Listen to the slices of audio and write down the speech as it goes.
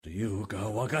優が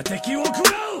我が敵を食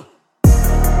らう。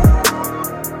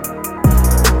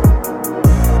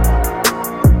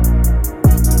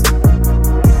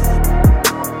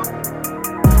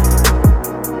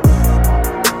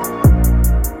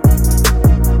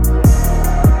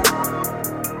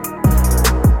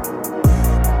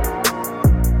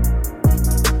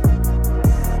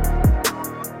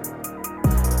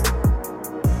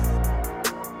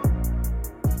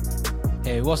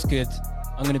Hey, what's good?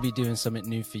 I'm going to be doing something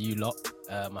new for you lot.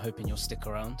 I'm hoping you'll stick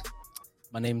around.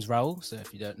 My name's Raul, so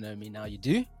if you don't know me now, you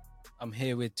do. I'm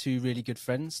here with two really good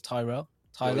friends, Tyler.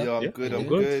 Yo, I'm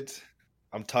good.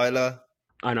 I'm Tyler.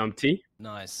 And I'm T.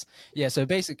 Nice. Yeah, so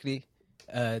basically,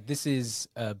 this is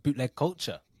bootleg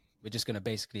culture. We're just going to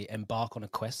basically embark on a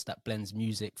quest that blends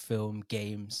music, film,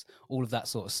 games, all of that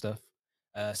sort of stuff.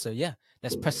 So yeah,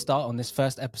 let's press start on this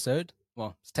first episode.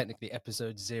 Well, it's technically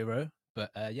episode 0,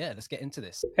 but yeah, let's get into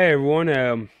this. Hey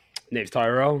everyone, name's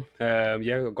Tyrell. I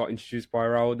got introduced by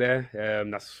Raul there.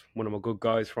 That's one of my good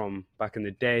guys from back in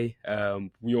the day.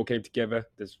 We all came together.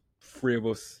 There's 3 of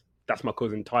us. That's my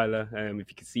cousin Tyler. If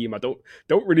you can see him, I don't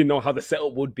really know how the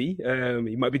setup would be.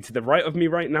 He might be to the right of me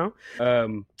right now.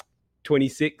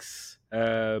 26,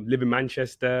 live in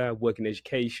Manchester, work in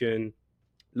education,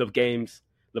 love games,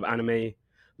 love anime,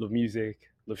 love music,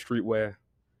 love streetwear.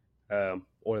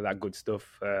 All of that good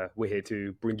stuff. We're here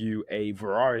to bring you a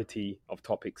variety of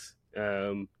topics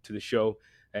to the show,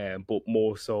 but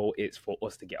more so it's for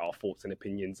us to get our thoughts and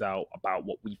opinions out about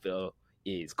what we feel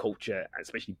is culture, and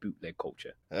especially bootleg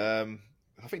culture. I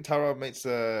think Tara makes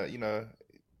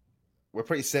we're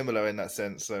pretty similar in that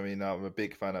sense. I mean, I'm a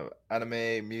big fan of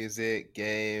anime, music,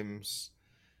 games,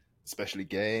 especially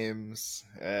games.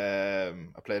 I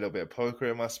play a little bit of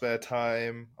poker in my spare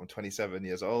time. I'm 27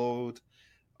 years old.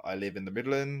 I live in the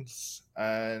Midlands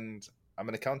and I'm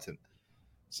an accountant.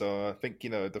 So I think,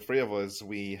 the 3 of us,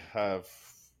 we have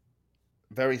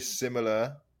very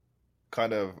similar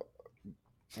kind of,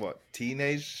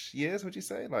 teenage years, would you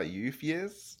say? Like youth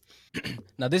years?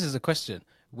 Now, this is a question.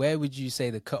 Where would you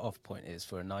say the cutoff point is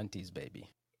for a 90s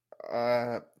baby?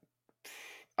 I'd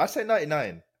say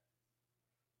 99.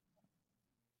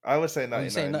 I would say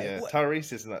 99, yeah.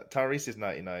 Tyrese is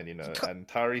 99, and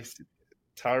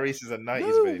Tyrese is a 90s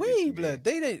no baby. No way, blood.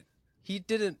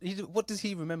 What does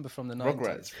he remember from the 90s?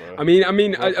 Rugrats, bro.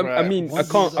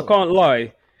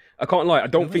 I can't lie. I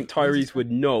don't think Tyrese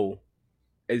would know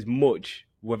as much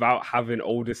without having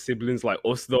older siblings like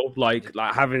us, though. Like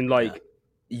having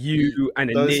you and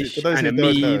a Nish and a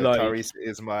me. Tyrese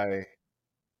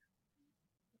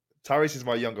is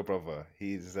my younger brother.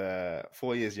 He's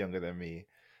 4 years younger than me.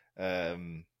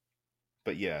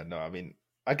 But yeah, no, I mean,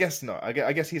 I guess not.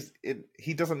 I guess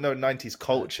he doesn't know 90s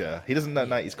culture. He doesn't know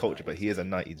 90s culture, but he is a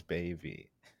 90s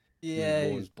baby. Yeah,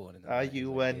 he was born in the 90s. Are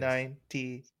you a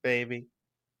 90s baby?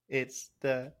 It's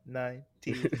the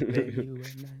 90s baby.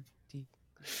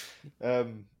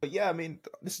 But yeah, I mean,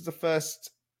 this is the first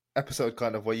episode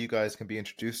kind of where you guys can be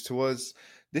introduced to us.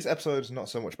 This episode is not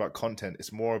so much about content.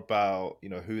 It's more about,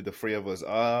 who the 3 of us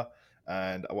are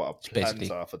and what our plans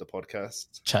are for the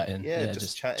podcast. Chatting. Yeah,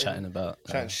 just chatting about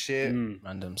shit,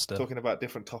 random stuff. Talking about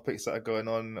different topics that are going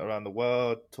on around the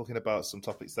world, talking about some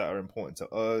topics that are important to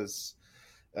us.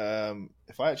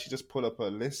 If I actually just pull up a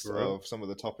list of some of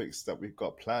the topics that we've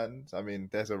got planned, I mean,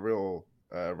 there's a real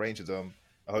range of them.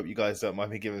 I hope you guys don't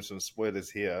mind me giving some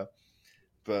spoilers here.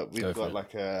 But we've got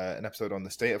an episode on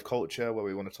the state of culture where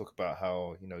we want to talk about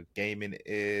how, gaming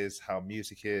is, how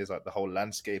music is, like the whole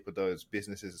landscape of those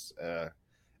businesses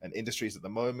and industries at the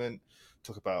moment.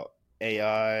 Talk about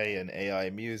AI and AI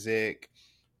music,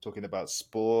 talking about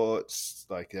sports,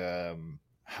 like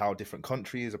how different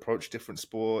countries approach different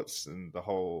sports and the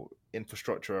whole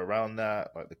infrastructure around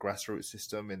that, like the grassroots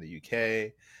system in the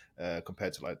UK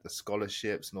compared to like the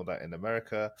scholarships and all that in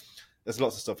America. There's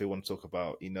lots of stuff we want to talk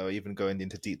about, even going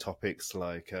into deep topics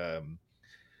like I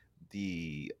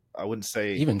wouldn't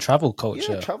say even travel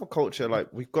culture. Yeah, travel culture. Like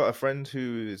we've got a friend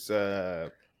who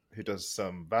does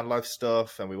some van life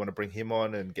stuff, and we want to bring him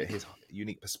on and get his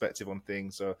unique perspective on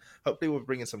things. So hopefully we'll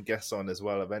bring in some guests on as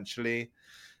well eventually.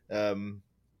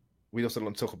 We also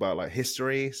want to talk about like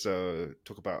history, so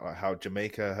talk about like how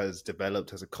Jamaica has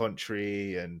developed as a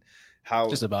country and how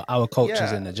just about our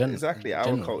cultures in the general. Exactly,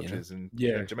 our cultures. And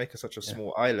Jamaica's such a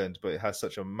small island, but it has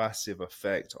such a massive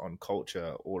effect on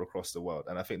culture all across the world.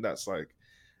 And I think that's like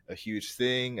a huge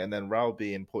thing. And then Raul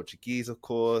being Portuguese, of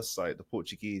course, like the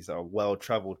Portuguese are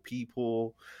well-traveled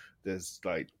people. There's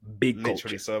like literally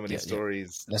culture. So many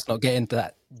stories. Let's not get into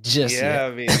that just yet.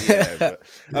 I mean, but,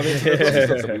 there's lots of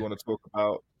stuff that we want to talk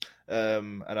about.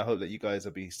 And I hope that you guys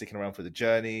will be sticking around for the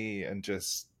journey and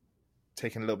just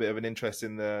taking a little bit of an interest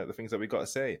in the things that we got to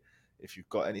say. If you've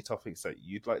got any topics that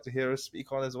you'd like to hear us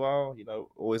speak on as well,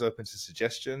 always open to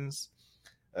suggestions.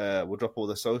 We'll drop all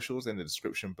the socials in the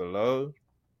description below.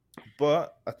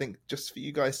 But I think just for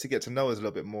you guys to get to know us a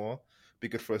little bit more, it'd be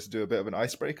good for us to do a bit of an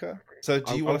icebreaker. So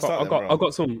do you want to start? I've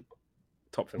got some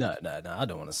top films. No, I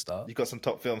don't want to start. You got some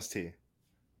top films, T?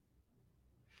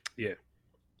 Yeah.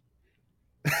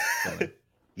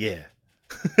 Yeah.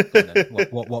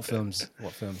 What films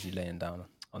you laying down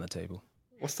on the table?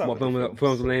 What's that? What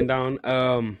films I'm laying down?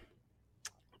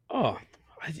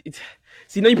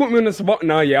 See, now you put me on the spot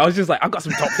now. Yeah, I was just like, I've got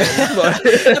some top films. I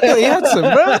thought you had some,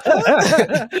 bro.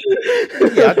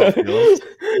 Yeah, I got films.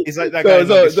 He's like that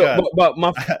guy. But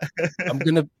my,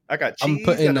 I got cheese.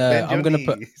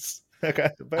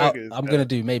 I'm gonna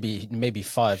do maybe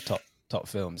 5 top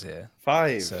films here.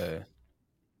 5. So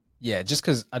yeah, just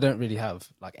because I don't really have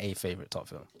like a favorite top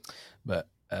film, but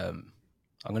I'm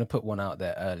gonna put one out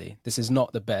there early. This is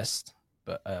not the best,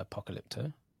 but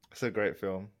Apocalypto. It's a great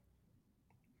film.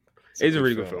 It's a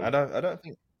really good film. I don't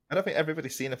think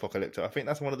everybody's seen Apocalypto. I think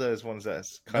that's one of those ones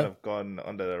that's kind of gone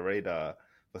under the radar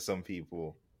for some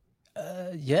people.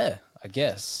 Yeah, I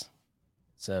guess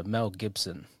it's a Mel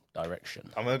Gibson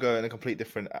direction. I'm gonna go in a complete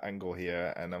different angle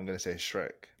here, and I'm gonna say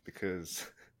Shrek because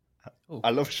I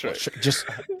love Shrek. Just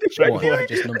Shrek one,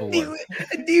 just number 1. I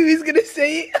knew he was gonna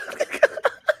say it.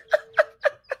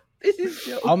 This is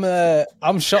joke.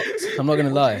 I'm shocked. I'm not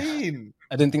gonna lie. Mean?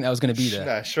 I didn't think that was gonna be there.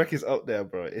 Nah, Shrek is up there,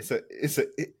 bro. It's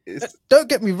Don't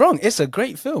get me wrong. It's a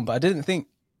great film, but I didn't think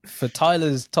for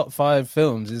Tyler's top 5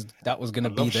 films that was gonna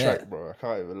be there. Shrek, bro. I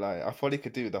can't even lie. I thought he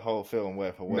could do the whole film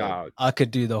word for word. Nah, I could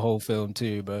do the whole film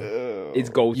too, bro. it's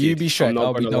gold. You be Shrek,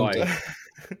 I'll be Donkey.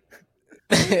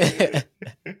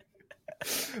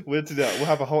 We'll do that. We'll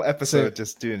have a whole episode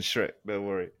just doing Shrek. Don't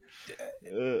worry.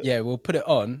 Yeah, we'll put it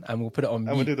on and we'll put it on mute.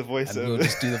 And we'll do the voice. We'll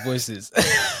just do the voices.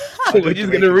 We're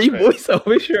just gonna re-voice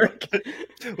over Shrek.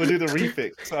 We'll do the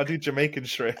refix. I'll do Jamaican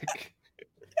Shrek.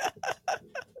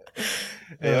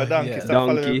 Hey, Donkey. I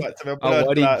want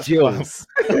it juice.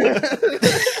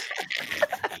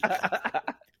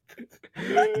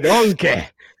 Donkey.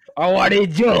 I want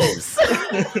it juice.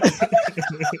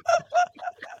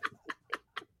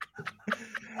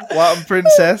 One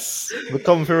princess will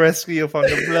come to rescue you from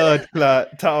the blood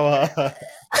clot tower.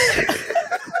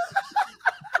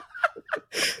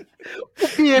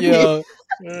 Yo,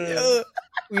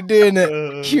 we're doing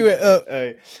it. Cue it up.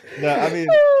 Hey. No, I mean,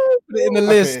 put it in the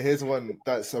list. Here's one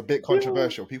that's a bit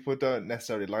controversial. People don't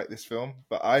necessarily like this film,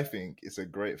 but I think it's a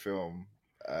great film,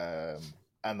 and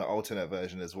the alternate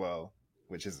version as well,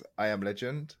 which is I Am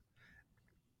Legend.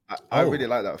 I really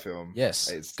like that film. Yes,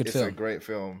 it's film. a great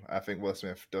film. I think Will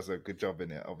Smith does a good job in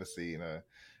it. Obviously, a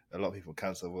lot of people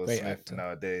cancel Will Smith actor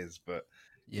nowadays, but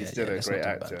he's still a great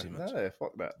actor. No,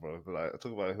 fuck that, bro. But like,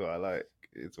 talk about who I like.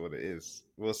 It's what it is.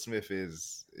 Will Smith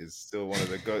is still one of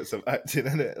the goats of acting,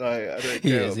 isn't it? Like, I don't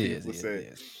care what people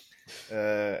say.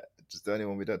 Just the only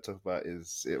one we don't talk about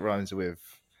is it rhymes with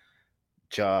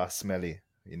Jar Smelly.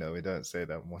 We don't say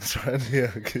that once around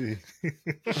here. Okay?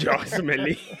 Jar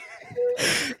Smelly.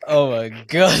 Oh my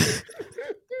god!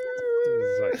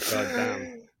 It's like,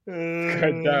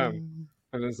 God damn.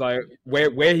 And it's like,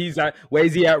 where he's at? Where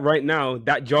is he at right now?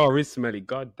 That jar is smelly.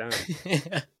 God damn.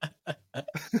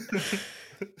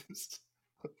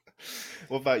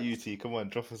 What about you, T? Come on,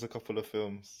 drop us a couple of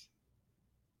films.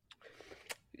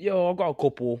 Yo, I've got a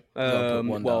couple.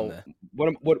 One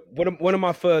of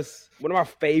my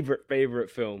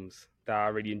favorite films that I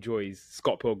really enjoy is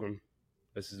Scott Pilgrim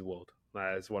vs. the World.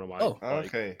 That's one of my top. I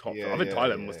think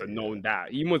Tyler must have known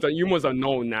that. You must have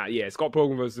known that. Yeah, Scott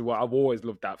Pilgrim vs. the World. I've always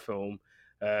loved that film.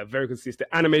 Very consistent.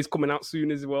 Anime's coming out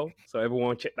soon as well, so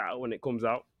everyone check that out when it comes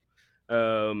out.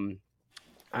 I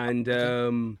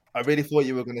really thought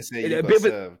you were going to say you got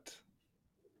served.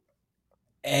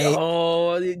 Hey.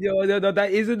 Oh, that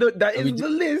isn't the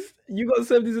list. You got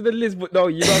served into the list, but no,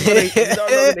 you're not gonna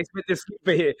expect the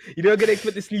sleeper hit. You're not gonna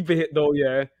expect the sleeper hit though.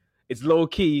 Yeah, it's low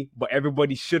key, but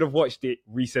everybody should have watched it.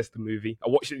 Recess the movie. I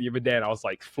watched it the other day, and I was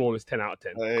like, flawless 10 out of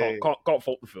 10. Hey. Can't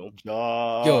fault the film.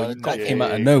 Yo, that came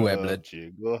out of nowhere, blood.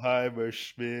 Heimer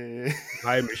Schmidt.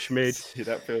 Heimer Schmidt. Yeah,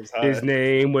 that feels high. His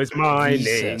name was my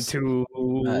name too.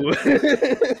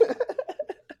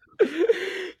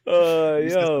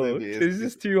 Yo, this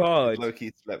is too hard.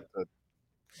 Low-key slept on.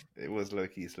 It was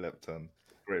low-key slept on.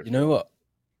 Great. You know what?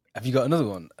 Have you got another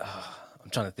one? I'm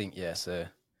trying to think. Yeah, so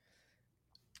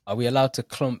are we allowed to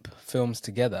clump films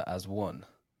together as one?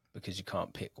 Because you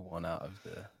can't pick one out of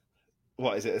the...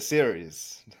 What, is it a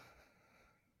series?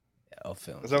 Yeah, of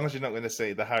films. As long as you're not going to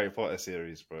say the Harry Potter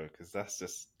series, bro, because that's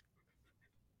just...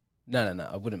 No.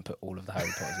 I wouldn't put all of the Harry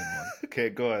Potters in Okay,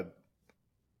 go on.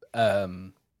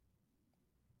 one.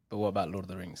 But what about Lord of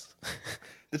the Rings?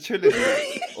 The trilogy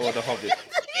or the Hobbit?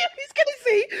 He's gonna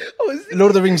say, Lord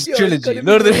of the Rings Yo, it's trilogy. gonna be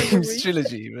Lord of the Lord of the Rings Rings.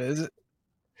 trilogy. Man.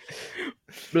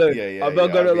 Blood, Yeah, I'm not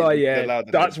yeah, gonna I mean, lie, they're yeah. loud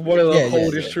and That's they're- one of the Yeah,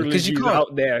 coldest because you trilogies can't-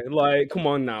 out there. Like, come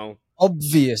on now.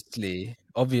 Obviously.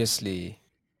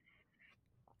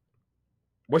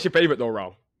 What's your favorite though,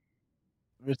 Raul?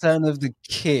 Return of the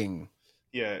King.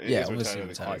 Yeah, it Yeah, is obviously Return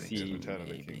of the Return King. of It the is King. Return of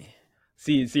the King. Maybe.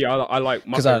 See, I like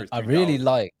my Because favorite. I really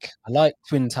like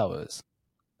Twin Towers.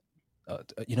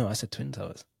 I said Twin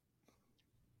Towers.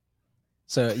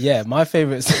 So yeah, my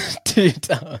favorite is Two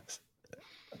Towers.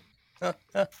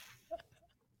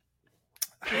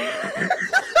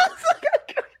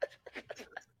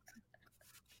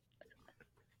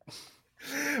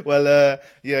 Well,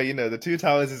 yeah, the Two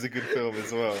Towers is a good film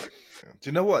as well. Do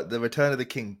you know what? The Return of the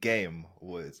King game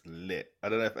was lit. I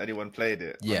don't know if anyone played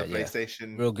it. Yeah, on the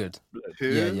PlayStation real good.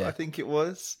 2, Yeah. I think it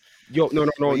was. Yo, no.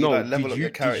 Where you, like, level up your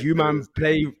Did you man characters.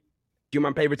 play? Do you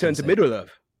man play Return to Insane. Middle Earth?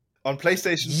 On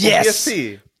PlayStation Yes! or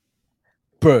PSP?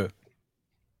 Bro.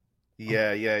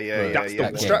 Yeah. That's the The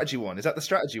one. strategy one. Is that the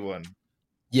strategy one?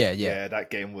 Yeah. Yeah, that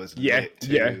game was Yeah, lit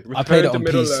too. yeah. I played it Return to on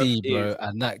Middle-earth PC, bro, is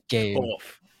and that game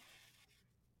off.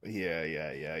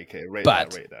 Yeah. Okay, rate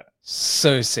Bad. that.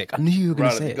 so sick. I knew you were gonna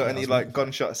Ryan, say have you it. got I any was like waiting for it.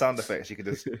 gunshot sound effects you could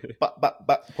just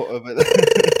put over there?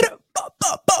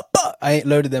 I ain't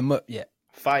loaded them up yet.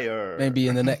 Fire. Maybe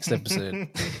in the next episode.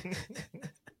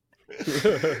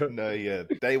 No, yeah,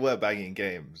 they were banging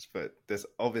games, but there's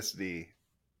obviously,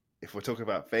 if we're talking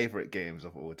about favorite games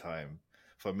of all time,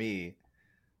 for me,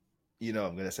 I'm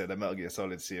going to say the Metal Gear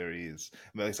Solid series,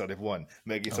 Metal Gear Solid 1,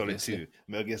 Metal Gear Solid Obviously. 2,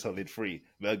 Metal Gear Solid 3,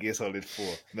 Metal Gear Solid 4,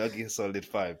 Metal Gear Solid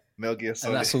 5, Metal Gear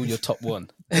Solid... And that's all your top one.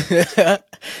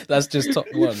 That's just top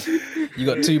one. You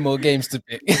got 2 more games to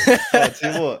pick. Oh,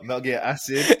 2 more. Metal Gear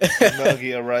Acid, and Metal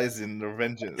Gear Rising, The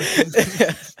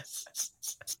Revengeance.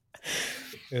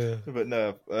 But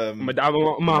no, I'm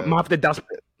gonna have to dash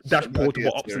Metal portable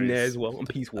Gear ops in there series. as well. And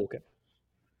Peace Walker.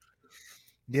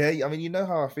 Yeah, I mean, you know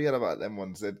how I feel about them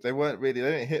ones. They weren't really,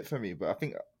 they didn't hit for me, but I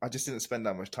think I just didn't spend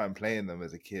that much time playing them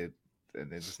as a kid,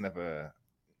 and they just never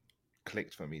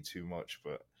clicked for me too much.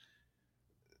 But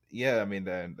yeah, I mean,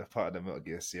 they're part of the Metal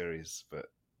Gear series, but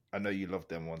I know you love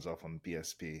them ones off on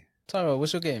PSP. Tyro,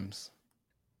 what's your games?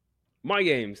 My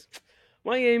games.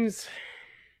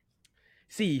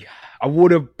 See, I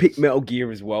would have picked Metal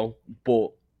Gear as well, but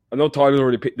I know Tyler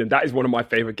already picked them. That is one of my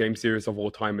favorite game series of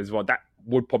all time as well. That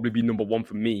would probably be number 1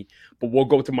 for me. But we'll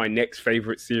go to my next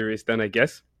favorite series then, I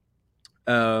guess.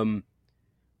 I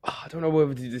don't know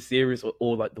whether it's the series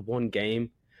or like the one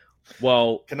game.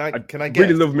 Well, Can I really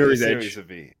guess love what Mirror's the Edge. series would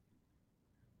be?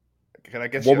 Can I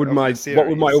guess What your- would of my the what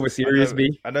would my series? other series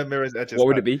be? I know Mirror's Edge is What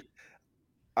would it bad. be?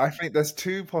 I think there's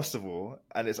 2 possible,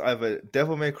 and it's either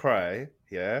Devil May Cry,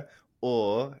 yeah,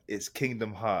 or it's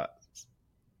Kingdom Hearts.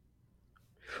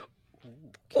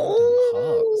 Kingdom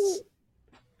Hearts.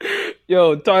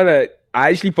 Yo, Tyler, I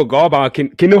actually forgot about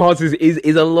Kingdom Hearts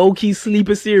is a low-key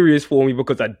sleeper series for me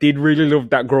because I did really love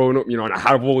that growing up, and I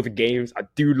have all the games. I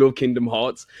do love Kingdom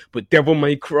Hearts, but Devil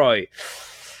May Cry,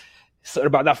 something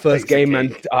about that first Takes the game, man.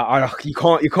 cake.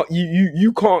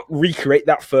 You can't recreate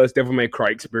that first Devil May Cry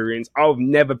experience. I'll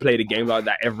never play a game like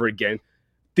that ever again.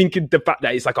 Thinking the fact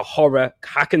that it's like a horror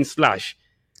hack and slash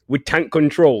with tank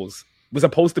controls was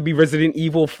supposed to be Resident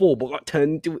Evil 4, but got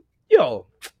turned into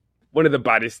one of the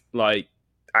baddest like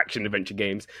action adventure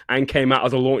games, and came out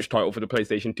as a launch title for the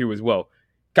PlayStation 2 as well.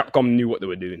 Capcom knew what they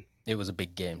were doing. It was a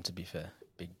big game, to be fair.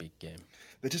 Big game.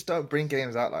 They just don't bring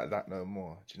games out like that no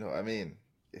more. Do you know what I mean?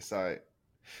 It's like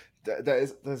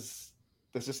there's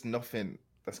just nothing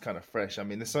that's kind of fresh. I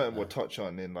mean, there's something we'll touch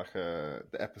on in like the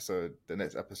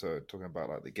next episode, talking about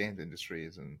like the games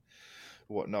industries and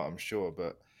whatnot, I'm sure.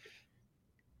 But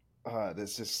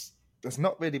there's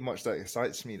not really much that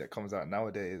excites me that comes out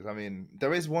nowadays. I mean,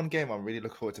 there is one game I'm really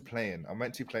looking forward to playing. I'm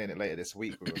meant to be playing it later this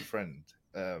week with a friend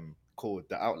called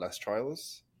The Outlast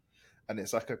Trials. And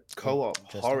it's like a co-op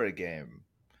horror game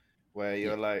where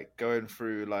you're like going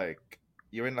through like,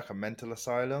 you're in like a mental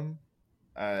asylum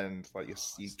and like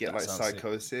you get like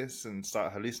psychosis and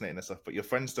start hallucinating and stuff, but your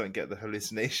friends don't get the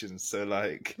hallucinations. So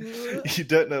like you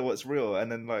don't know what's real.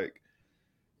 And then like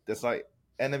there's like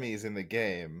enemies in the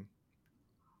game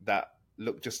that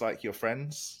look just like your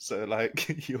friends. So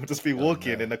like you'll just be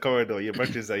walking in the corridor, your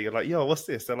brother's there, you're like, yo, what's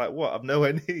this? They're like, what? I'm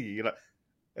nowhere near you. You're like,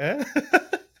 eh?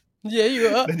 Yeah, you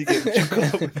are. Then you get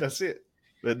jumped up and that's it.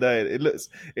 But no,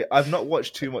 I've not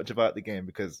watched too much about the game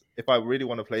because if I really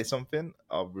want to play something,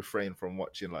 I'll refrain from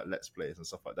watching like Let's Plays and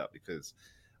stuff like that because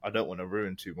I don't want to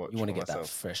ruin too much. You want to for get that myself.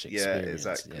 fresh Yeah, experience.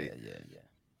 exactly. Yeah.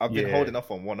 I've been Yeah. holding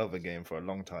off on one other game for a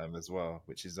long time as well,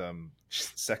 which is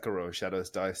Sekiro: Shadows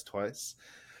Die Twice.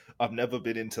 I've never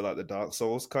been into like the Dark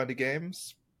Souls kind of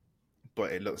games,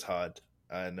 but it looks hard,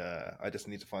 and I just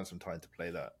need to find some time to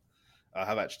play that. I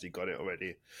have actually got it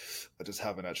already. I just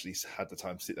haven't actually had the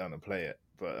time to sit down and play it.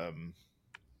 But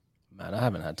Man, I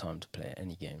haven't had time to play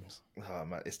any games oh,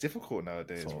 man, it's difficult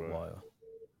nowadays, for a bro. while.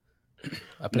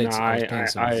 I was playing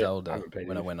some Zelda haven't played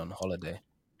when I it. went on holiday.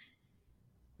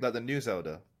 Like the new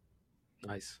Zelda.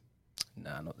 Nice.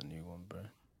 Nah, not the new one, bro.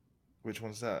 Which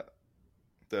one's that?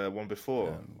 The one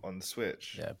before on the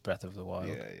Switch. Yeah, Breath of the Wild.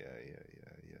 Yeah.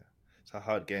 It's a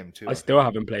hard game too. I still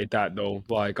haven't played that though.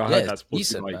 Like I Yeah, heard that's it's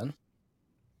supposed to be decent, like man.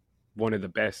 one of the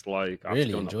best. Like I've Really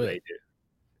still not enjoy played it.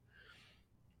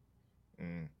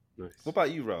 Mm. Nice. What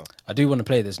about you, Ro? I do want to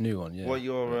play this new one. Yeah. What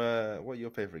are your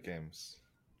favorite games?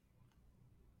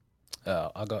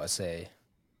 I gotta say,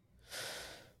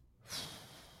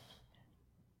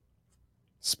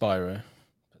 Spyro.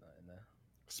 Put that in there.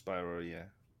 Spyro, yeah,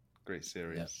 great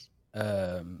series.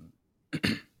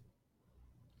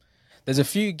 There's a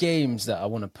few games that I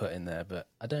want to put in there, but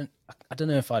I don't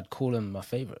know if I'd call them my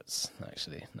favorites.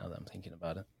 Actually, now that I'm thinking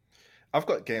about it, I've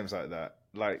got games like that,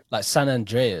 like San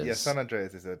Andreas. yeah, San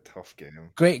Andreas is a tough game.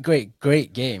 Great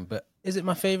game, but is it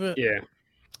my favorite? Yeah,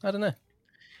 I don't know.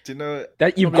 Do you know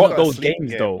that you've Probably got got a those sleeper games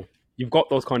game. though. You've got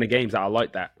those kind of games that are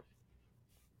like that.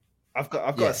 I've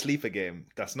got Yeah. a sleeper game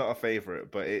that's not a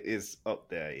favorite, but it is up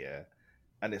there, yeah.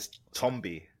 And it's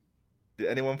Tombi. Did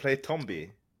anyone play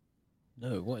Tombi?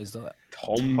 No, what is that?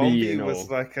 Tombi, you know. was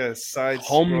like a side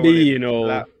Tombi, you know.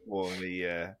 platform,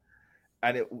 yeah.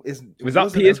 And it Was that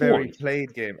wasn't a very PS1?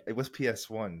 played game. It was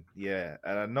PS1, yeah.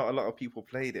 And not a lot of people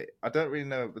played it. I don't really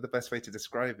know the best way to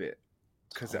describe it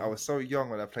because I was so young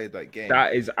when I played that game.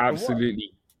 That is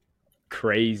absolutely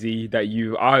crazy that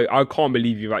I can't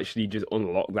believe you've actually just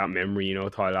unlocked that memory, you know,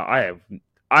 Tyler.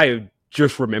 I have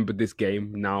just remembered this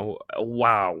game now.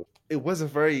 Wow. It was a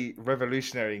very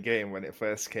revolutionary game when it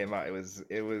first came out. It was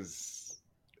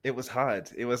hard.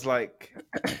 It was like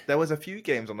there was a few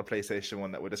games on the PlayStation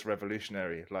 1 that were just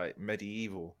revolutionary, like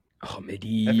Medieval. Oh, Everyone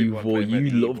Medieval. played You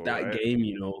Medieval, love that right? game,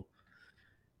 you know.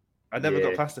 I never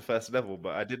got Yeah. past the first level,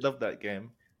 but I did love that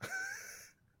game.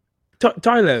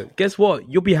 Tyler, guess what?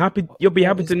 You'll be happy. You'll be What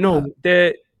happy is to know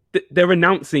they're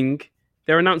announcing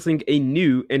a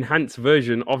new enhanced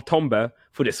version of Tomba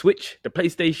for the Switch, the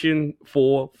PlayStation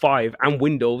 4, 5, and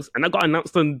Windows, and that got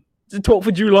announced on the 12th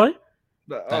of July.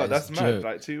 Oh, is that's a mad! joke.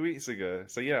 Like 2 weeks ago.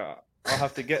 So yeah, I'll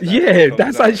have to get. That Yeah, when it comes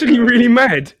that's out. actually really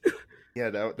mad. Yeah,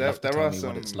 You there have to tell are me some.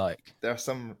 what it's like. There are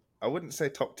some. I wouldn't say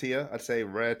top tier. I'd say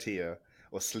rare tier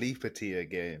or sleeper tier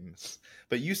games.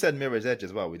 But you said Mirror's Edge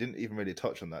as well. We didn't even really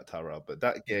touch on that, Tara. But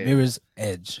that game, Mirror's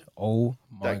Edge. Oh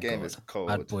my that game god. is cold.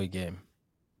 Bad boy game.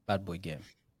 Bad boy game.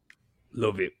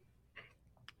 Love it.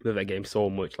 Love that game so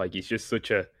much. Like it's just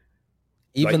such a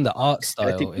Even the art style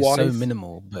is so aesthetic-wise,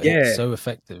 minimal, but yeah. it's so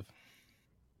effective.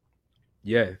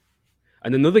 yeah.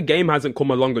 And another game hasn't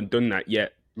come along and done that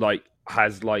yet. Like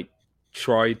has like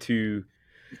tried to,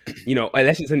 you know,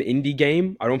 unless it's an indie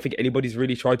game, I don't think anybody's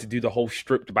really tried to do the whole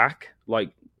stripped back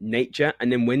like nature.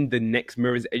 And then when the next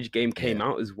Mirror's Edge game came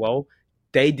out as well,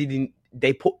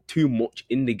 they put too much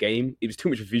in the game. It was too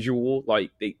much visual. Like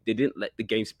they didn't let the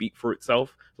game speak for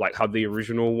itself, like how the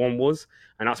original one was.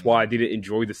 And that's why I didn't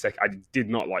enjoy the second. I did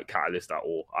not like Catalyst at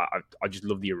all. I just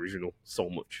love the original so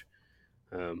much.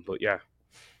 But yeah,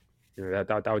 you know,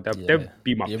 that'd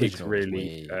be my The picks original was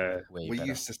really. way We better.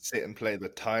 used to sit and play the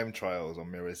time trials on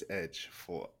Mirror's Edge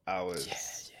for hours.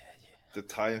 Yeah. The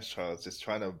time trials, just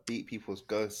trying to beat people's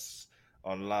ghosts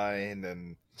online,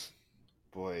 and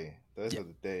boy, those are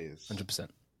the days. 100%.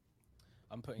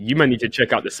 I'm putting You might need to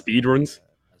check out the speedruns.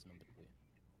 as number 2.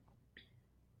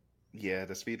 Yeah,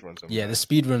 the speedruns. Yeah, the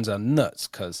speedruns are nuts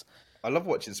because I love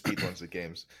watching speedruns of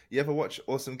games. You ever watch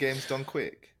Awesome Games Done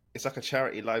Quick? It's like a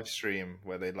charity live stream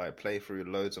where they like play through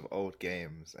loads of old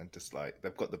games and just like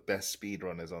they've got the best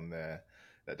speedrunners on there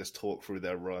that just talk through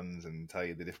their runs and tell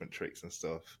you the different tricks and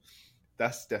stuff.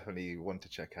 That's definitely one to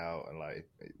check out, and like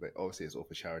obviously it's all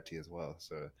for charity as well.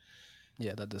 So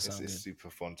yeah, that does it's sound good. super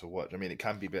fun to watch. I mean, it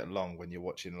can be a bit long when you're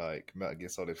watching like Metal Gear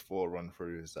Solid 4 run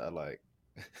throughs that are like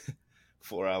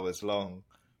 4 hours long,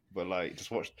 but like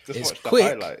just watch It's the quick.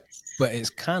 highlights. But it's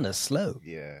kind of slow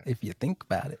Yeah. if you think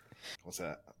about it. What's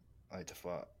that? I had to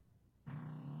fart.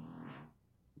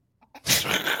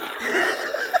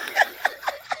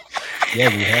 Yeah,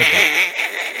 we heard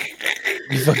that.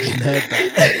 We fucking heard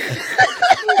that.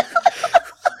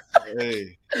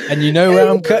 Hey, And you know where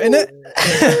I'm cutting it?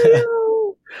 Hey,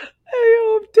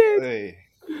 I'm dead. hey.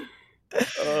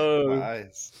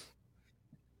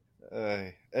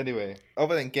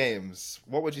 playing games,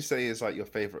 what would you say is like your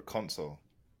favorite console?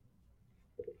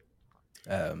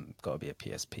 Got to be a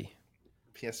PSP.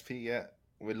 PSP, yeah.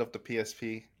 We love the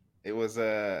PSP. It was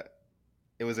a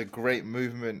great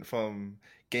movement from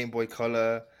Game Boy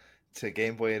Color to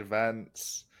Game Boy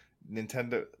Advance.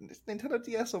 Nintendo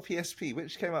DS or PSP?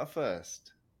 Which came out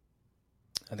first?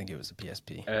 I think it was a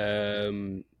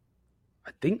PSP.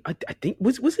 I think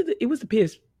was it? It was the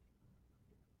PS.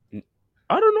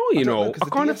 I don't know. You know, I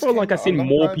kind of feel like I've seen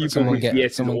more people Someone with get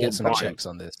DS someone all get the some time. checks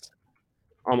on this.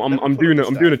 I'm doing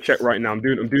a check right now. I'm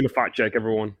doing a fact check,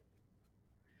 everyone.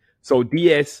 So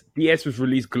DS was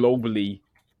released globally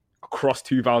across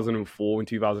 2004 and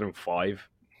 2005.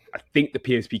 I think the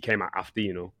PSP came out after,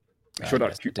 you know. I'm sure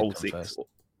that's 2006.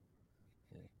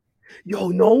 Yo,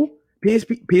 no.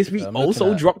 PSP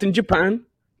also dropped in Japan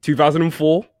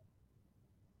 2004.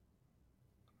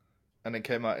 And it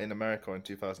came out in America in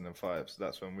 2005, so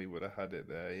that's when we would have had it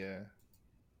there, yeah.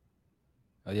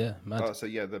 Oh yeah, mad. Oh, so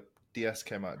yeah, the DS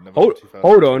came out in November 2004.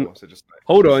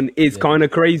 Hold on. It's kind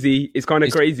of crazy. It's kind of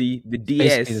crazy. The DS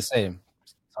basically the same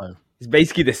time. It's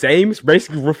basically the same. It's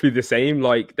basically roughly the same.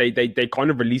 Like they kind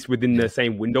of released within the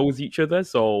same window as each other.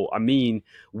 So I mean,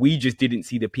 we just didn't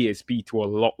see the PSP to a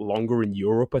lot longer in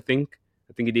Europe. I think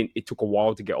it took a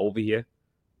while to get over here.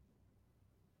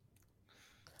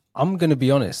 I'm gonna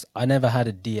be honest. I never had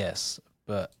a DS,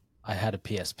 but I had a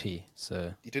PSP.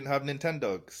 So you didn't have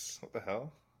Nintendogs? What the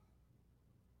hell?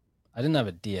 I didn't have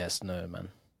a DS. No, man.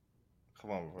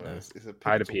 Come on, bro. No. It's a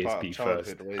I had a PSP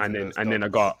first, and then I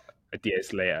got a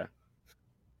DS later.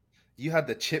 You had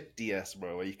the chip DS,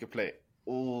 bro, where you could play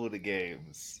all the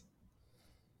games.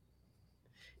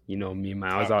 You know me,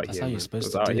 man. I was out That's here. How you're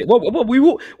supposed to do it. Well, we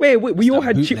all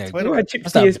had chip. We all had chip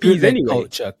PSPs anyway.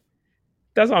 Culture.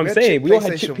 That's what I'm saying. We all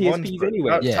had chip PSPs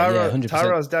anyway. Yeah, 100%.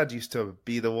 Tara's dad used to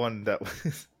be the one that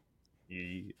was.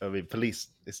 I mean, police.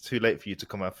 It's too late for you to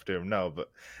come after him now, but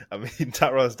I mean,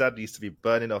 Tara's dad used to be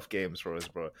burning off games for us,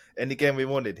 bro. Any game we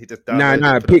wanted, he just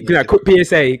Quick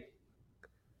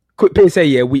PSA.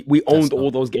 Yeah, we owned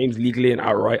all those games legally and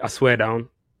outright. I swear down.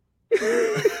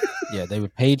 Yeah, they were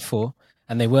paid for,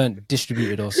 and they weren't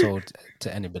distributed or sold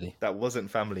to anybody. That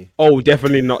wasn't family. Oh,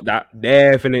 definitely not that.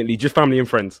 Definitely just family and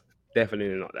friends.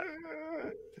 Definitely not that.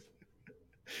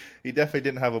 He definitely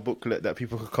didn't have a booklet that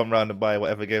people could come around and buy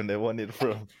whatever game they wanted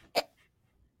from.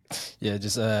 Yeah,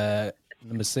 just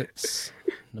number 6,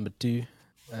 number 2.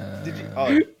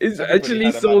 It's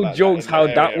actually so jokes how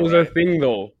that was a thing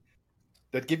though.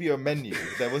 They'd give you a menu.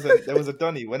 There was a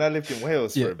Donny when I lived in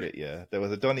Wales for a bit. Yeah, there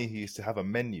was a Donny who used to have a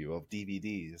menu of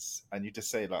DVDs, and you just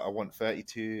say like, I want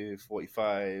 32,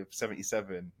 45,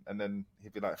 77, and then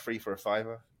he'd be like, free for a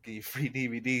 $5. Give you free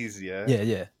DVDs.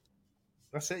 Yeah.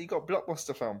 That's it. You got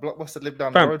Blockbuster, fam. Blockbuster lived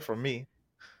down the road from me. It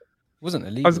wasn't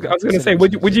illegal. I was going to say, what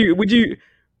do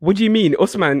you mean,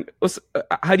 Osman?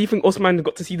 How do you think Osman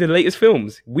got to see the latest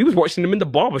films? We was watching them in the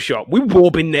barbershop. We were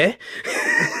all been there.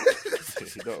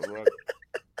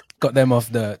 Got them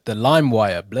off the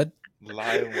LimeWire, blood.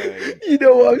 LimeWire. You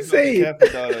know what I'm saying? Be careful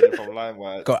downloading from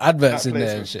LimeWire. Got adverts that in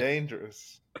there and was shit.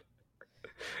 Dangerous.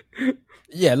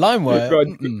 Yeah,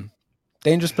 LimeWire.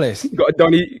 Dangerous place. Got a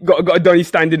Donny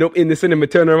standing up in the cinema,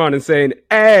 turning around and saying,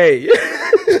 "Hey,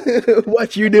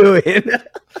 what you doing?"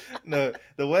 No,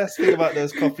 the worst thing about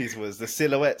those copies was the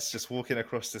silhouettes just walking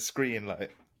across the screen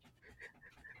like.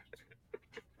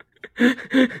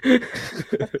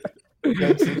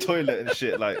 Going to the toilet and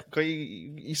shit. Like,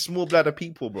 you small bladder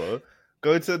people, bro.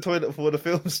 Go to the toilet before the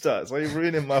film starts. Why are you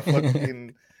ruining my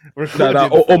fucking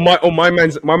recording? My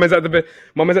man's at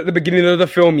the beginning of the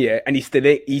film, yeah, and he still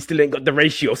ain't got the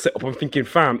ratio set up. I'm thinking,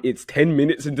 fam, it's 10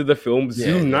 minutes into the film.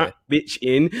 Zoom that bitch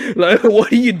in. Like,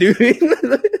 what are you doing?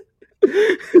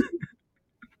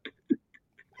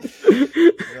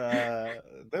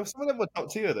 Some of them were top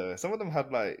tier though. Some of them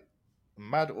had like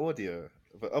mad audio,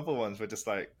 but other ones were just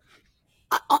like.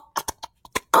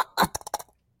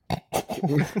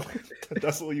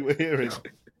 That's all you were hearing.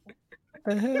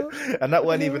 And that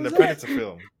wasn't even the Predator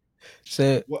film.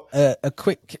 So a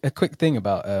quick thing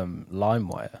about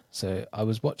LimeWire. So I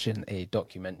was watching a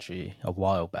documentary a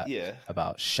while back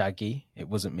about Shaggy. It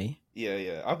Wasn't Me.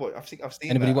 Yeah. I've seen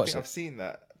Anybody that. watched it? I've seen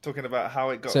that. Talking about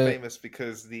how it got famous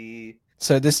because this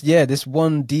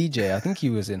one DJ, I think he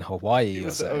was in Hawaii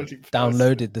or something,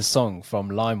 downloaded the song from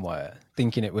LimeWire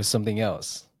thinking it was something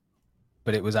else,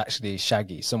 but it was actually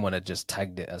Shaggy. Someone had just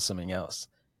tagged it as something else,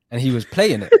 and he was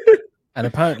playing it. And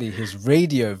apparently his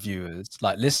radio viewers,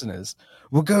 like listeners,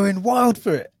 were going wild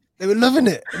for it. They were loving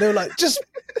it. And they were like, just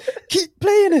keep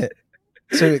playing it.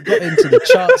 So it got into the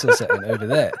charts or something over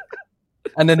there.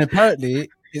 And then apparently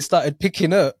it started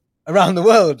picking up around the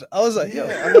world. I was like, yo,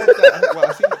 Yeah, I love that. Well,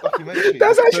 I seen the documentary.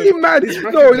 That's So actually mad. his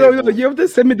record No, label- you have to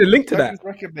send me the link to check that. his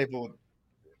record label.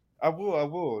 I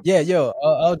will. yeah, yo,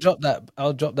 I'll drop that.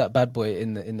 I'll drop that bad boy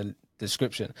in the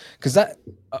description because that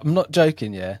I'm not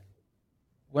joking. Yeah,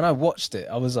 when I watched it,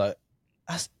 I was like,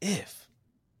 as if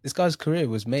this guy's career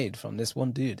was made from this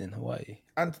one dude in Hawaii.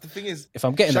 And the thing is, If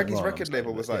I'm getting Shaggy's it wrong, record I'm sorry,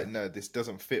 label was but like, no, this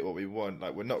doesn't fit what we want.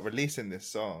 Like, we're not releasing this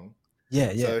song.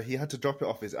 yeah, yeah. So he had to drop it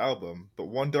off his album. But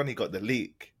one Donny got the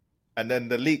leak, and then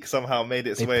the leak somehow made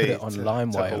its They put way it on to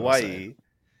LimeWire or Hawaii, something.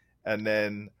 and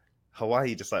then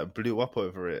Hawaii just like blew up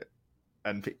over it.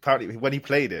 And apparently, when he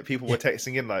played it, people were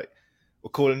texting in like,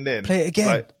 "We're calling in, Play it again."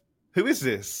 Like, who is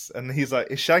this? And he's like,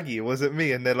 "It's Shaggy. It wasn't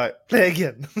me." And they're like, "Play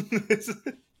again."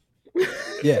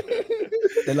 Yeah,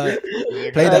 they're like,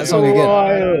 Play play that song again.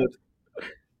 Wild.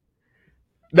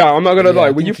 No, I'm not gonna Yeah, lie.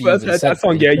 I When you think he first even heard said that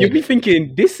song, that he yeah, you'd played be it.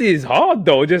 thinking, "This is hard,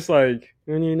 though." Just like,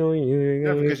 and you know,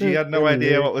 Yeah, because you had no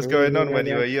idea what was going on when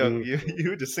you were young. You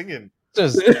were just singing.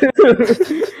 just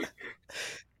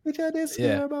Which I just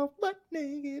Yeah. hear about butt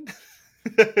naked.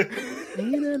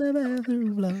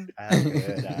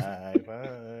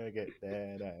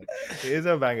 It's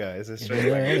a banger. It's a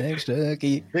straight banger. extra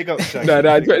key. Big up Shaggy. No,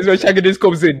 it's when Shaggy just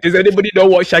comes in. Does anybody know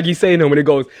what Shaggy's saying when it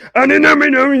goes? And then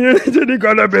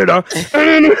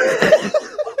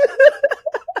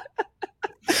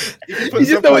If you put you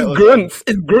just know it's subtitles grunts.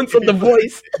 It's grunts on the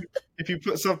voice. if you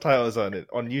put subtitles on it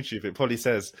on YouTube, it probably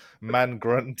says "man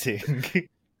grunting,"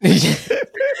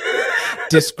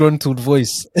 Disgruntled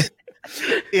voice.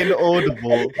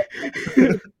 inaudible.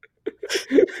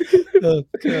 Oh,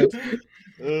 God.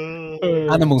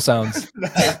 Animal sounds.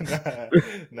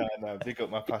 Nah. Big up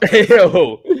my passion.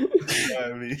 Yo, You know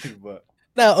what I mean? But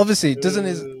Now, obviously,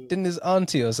 didn't his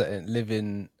auntie or something live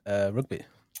in Rugby?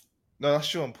 no, that's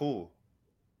Sean Paul.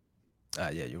 Ah,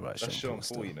 yeah, you're right. That's Sean Paul.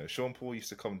 still. You know, Sean Paul used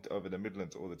to come over the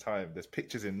Midlands all the time. There's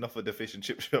pictures in Nuffer the fish and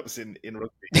chip shops in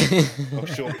Rugby of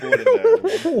Sean Paul in there.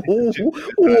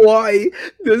 why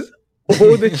does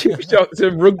all the chip shops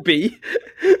in Rugby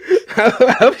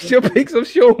have your pics of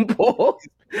Sean Paul?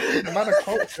 The man of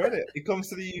culture, innit? He comes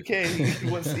to the UK. He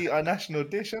wants to eat our national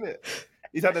dish, innit?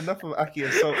 He's had enough of ackee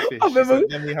and saltfish. I remember- So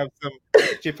then we have some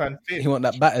chip and fish. You want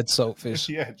that battered saltfish?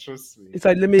 Yeah, trust me. It's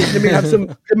like let me have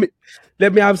some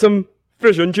let me have some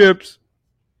fish and chips.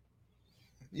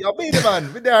 Yo, be the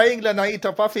man. We there in England, I eat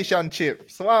up a fish and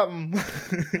chips. What?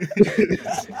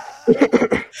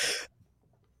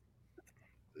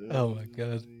 Oh my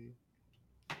God.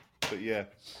 But yeah.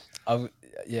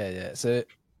 Yeah. So,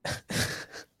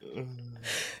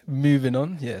 moving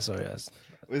on. Yeah, sorry, I was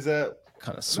Was that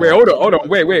kind of Wait, hold on.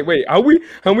 Wait. Are we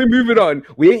moving on?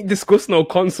 We ain't discussed no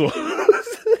console.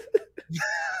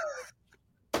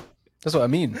 That's what I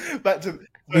mean. back to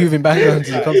Moving back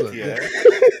onto the console. Yeah.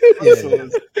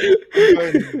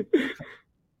 Yeah.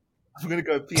 I'm gonna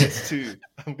go PS2.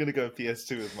 I'm gonna go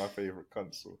PS2 as my favorite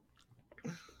console.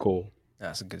 Cool.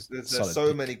 That's a good. There's solid so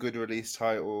pick. many good release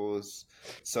titles,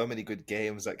 so many good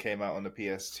games that came out on the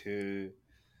PS2.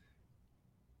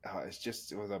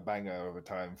 It was a banger over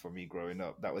time for me growing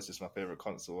up. That was just my favorite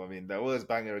console. I mean, there was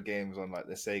banger games on like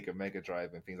the Sega Mega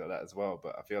Drive and things like that as well,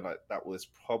 but I feel like that was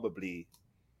probably,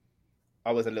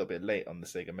 I was a little bit late on the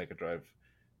Sega Mega Drive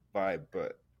vibe,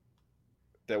 but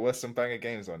there were some banger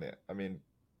games on it. I mean,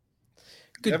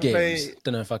 Good you ever games. play-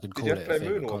 Don't know if I could did call you it ever a play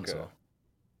favorite Moonwalker? console.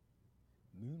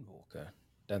 Moonwalker.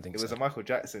 Don't think it was so. a Michael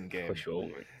Jackson game. For sure.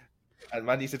 And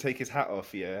man used to take his hat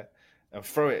off, yeah, and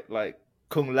throw it like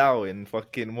Kung Lao in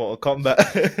fucking Mortal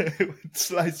Kombat.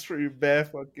 Slice through bare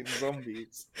fucking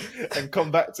zombies and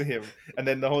come back to him. And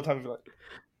then the whole time he'd be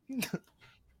like,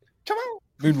 come on.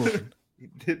 Moonwalker.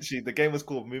 Literally, the game was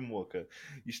called Moonwalker.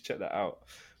 You should check that out.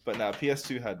 But now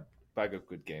PS2 had a bag of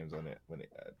good games on it.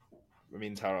 Me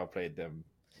and Tara played them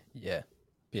Yeah.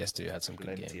 PS2 had some good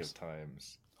plenty games. of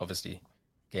times. Obviously,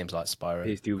 games like Spyro,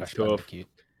 PS2 was Crash tough. Bandicoot,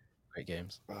 great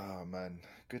games. Oh man,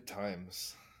 good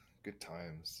times. Good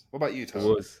times. What about you, It Tara?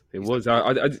 was. It was.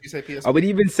 I You say PS2? I would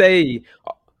even say,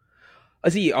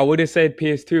 I would have said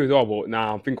PS2 as well, but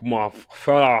nah, I'm thinking more.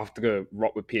 I have to go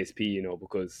rock with PSP, you know,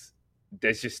 because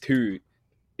there's just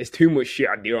it's too much shit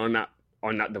I do on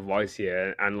that device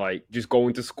here, and like just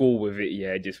going to school with it,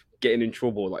 yeah, just getting in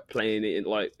trouble, like playing it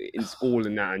in school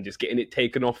and that, and just getting it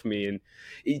taken off me, and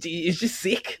it's just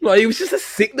sick. Like it was just a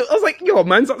sick. I was like, yo,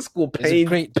 man's at school It's a playing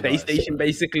great device. PlayStation,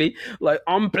 basically. Like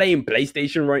I'm playing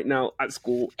PlayStation right now at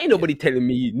school. Ain't nobody telling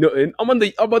me nothing. I'm on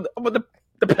the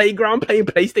playground playing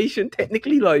PlayStation.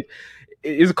 Technically, like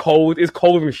it's cold. It's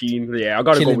cold machine. Yeah, I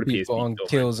gotta Killing go with people PSP. on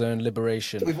though, man. Killzone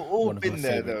Liberation. We've all one of been my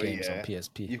there favorite though, games yeah. on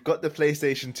PSP. You've got the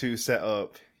PlayStation 2 set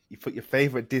up. You put your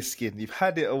favorite disc in. You've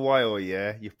had it a while,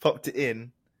 yeah. You've popped it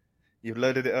in. You've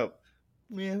loaded it up.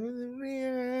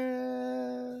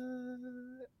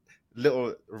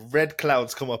 Little red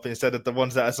clouds come up instead of the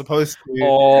ones that are supposed to.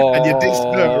 And your disc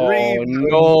don't read.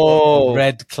 No,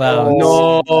 Red clouds.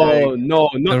 no, like, no,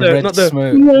 not the the red not the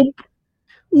smoke. whoop,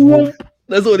 whoop.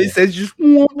 That's all Yeah. it says. Just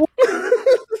whoop.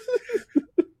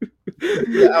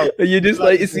 Yeah. And you're just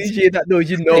like, as soon as you hear that noise,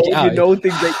 you Take it out. know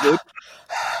things ain't good.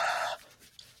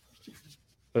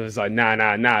 It was like, nah.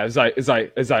 It's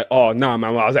like, oh, nah,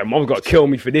 man. I was like, Mom's got to kill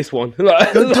me for this one.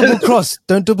 Like,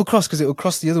 Don't double cross because it will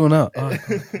cross the other one out. Oh.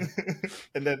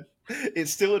 And then it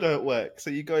still don't work. So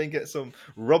you go and get some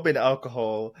rubbing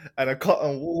alcohol and a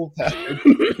cotton wool pad.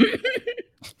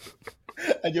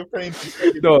 And you're praying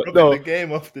the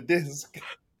game off the disc.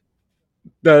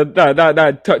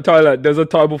 Tyler, there's a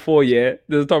time before, yeah.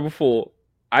 There's a time before.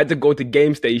 I had to go to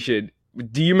Game Station.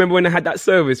 Do you remember when I had that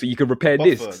service where you could repair Buffer.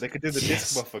 discs? They could do the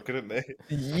disc buffer, couldn't they?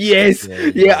 Yes.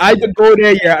 Yeah, Yeah, I had to go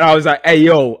there, yeah. And I was like, hey,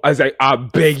 yo. I was like, I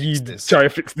beg you, This. try to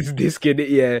fix this disc in it,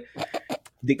 yeah.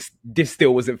 This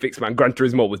still wasn't fixed, man. Gran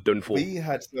Turismo was done for. We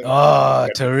had some, Ah,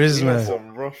 we had Turismo.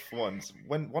 some rough ones.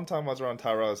 One time I was around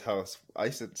Tyrell's house, I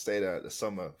used to stay there at the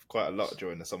summer quite a lot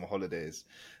during the summer holidays.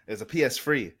 There's a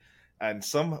PS3, and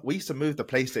we used to move the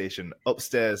PlayStation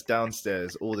upstairs,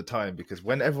 downstairs all the time because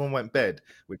when everyone went bed,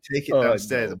 we'd take it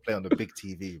downstairs and play on the big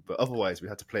TV. But otherwise, we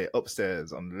had to play it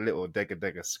upstairs on the little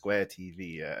Dega square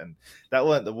TV, yeah, and that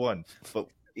weren't the one. But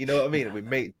you know what I mean? We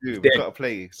make do. We got to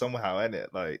play somehow, innit?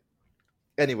 Like.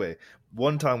 Anyway,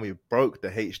 one time we broke the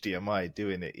HDMI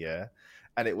doing it, yeah,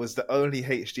 and it was the only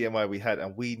HDMI we had,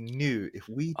 and we knew if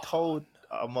we told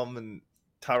our mum and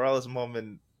Tyrell's mum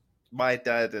and my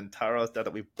dad and Tyrell's dad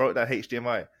that we broke that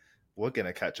HDMI, we're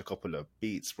gonna catch a couple of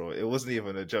beats, bro. It wasn't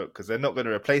even a joke because they're not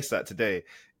gonna replace that today.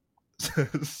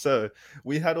 So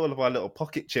we had all of our little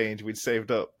pocket change we'd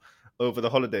saved up over the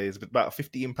holidays, with about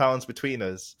 £15 between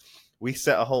us. We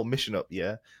set a whole mission up,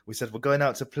 yeah. We said we're going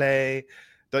out to play.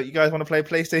 Don't you guys want to play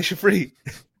PlayStation 3?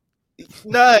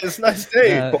 No, it's a nice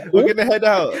day. We're gonna head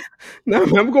out. No,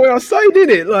 man, I'm going outside,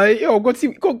 innit? Like, yo, go see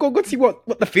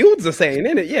what the fields are saying,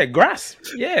 innit? Yeah, grass.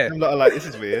 Yeah. I'm not like, this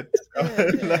is weird.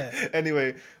 Yeah.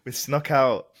 Anyway, we snuck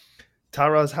out.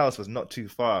 Tara's house was not too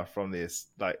far from this,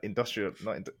 like, industrial,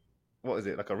 what is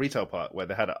it, like a retail park where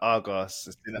they had an Argos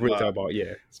Retail bar,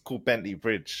 yeah. It's called Bentley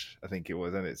Bridge, I think it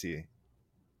was, isn't it, to you?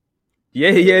 Yeah,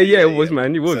 it was,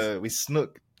 man. It was. So we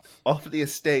snuck off the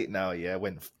estate now, yeah,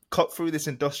 went cut through this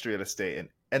industrial estate and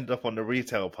ended up on the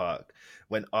retail park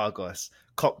when Argos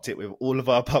copped it with all of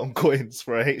our pound coins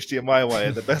for a HDMI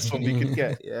wire, the best one we could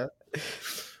get, yeah.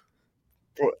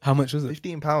 Bro, How much was it?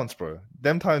 £15, bro.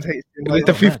 Them times HDMI. With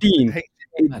the 15.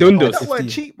 HDMI. Dundas. That weren't 15.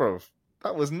 cheap, bro.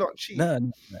 That was not cheap.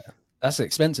 No. That's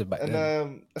expensive back And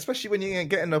then. especially when you ain't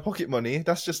getting no pocket money,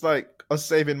 that's just like us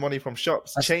saving money from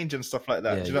shops, change and stuff like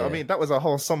that. Yeah, Do you know what I yeah. mean? That was our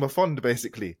whole summer fund,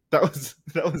 basically. That was.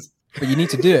 But you need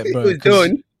to do it, bro. It was 'cause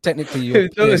done. Technically,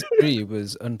 It your was done. PS3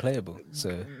 was unplayable.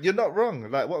 So You're not wrong.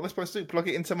 Like, what am I supposed to do? Plug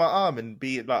it into my arm and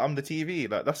be like, I'm the TV.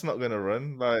 Like, that's not gonna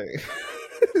run. Like,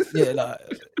 yeah, like,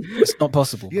 it's not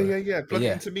possible. Bro. yeah. Plug it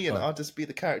yeah, into me, and right. I'll just be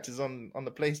the characters on the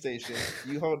PlayStation.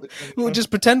 You hold it. We'll just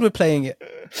pretend we're playing it.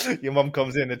 Your mum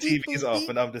comes in, the TV's off,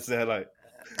 and I'm just there like,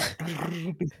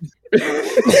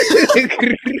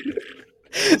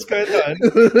 what's going on?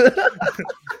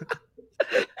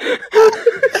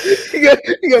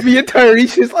 you got me a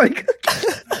Tyrese just like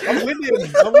I'm winning.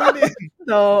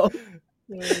 no.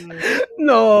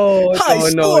 High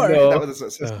score. That was a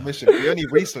successful mission. We only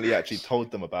recently actually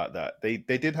told them about that. They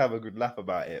did have a good laugh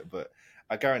about it, but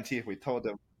I guarantee if we told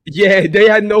them, Yeah, they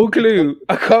had no clue.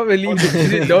 I can't believe they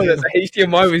didn't know that the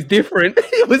HDMI was different.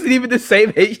 It wasn't even the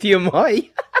same HDMI.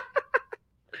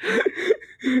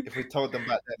 if we told them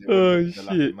back then, it Oh, wouldn't have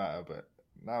shit. matter. But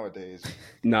nowadays,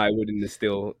 Nah, it wouldn't have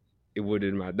still. It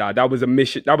wouldn't matter. Nah, that was a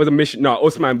mission. No,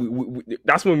 us, man. We,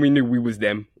 that's when we knew we was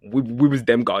them. We was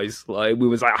them guys. Like, we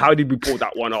was like, how did we pull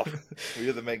that one off? we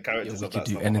are the main characters we of could that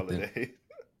do summer anything. holiday.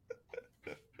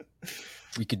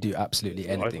 We could do absolutely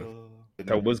anything.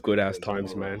 That was good ass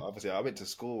times, man. Obviously, I went to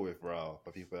school with Rao,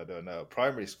 for people that don't know.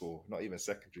 Primary school, not even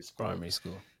secondary school. Primary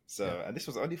school. So, and this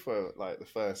was only for like the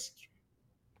first,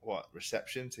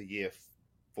 reception to year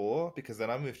 4, because then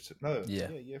I moved to,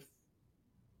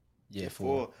 Year 4.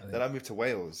 four. Then I moved to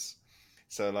Wales.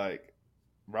 So, like,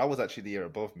 Rao was actually the year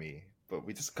above me, but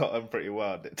we just got on pretty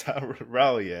well.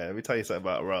 Rao, yeah, let me tell you something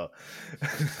about Rao.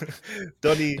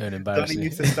 Donny Don't embarrass me.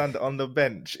 used to stand on the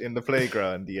bench in the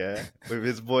playground, yeah, with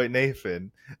his boy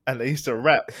Nathan, and they used to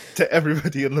rap to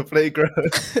everybody in the playground.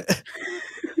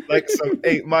 Like some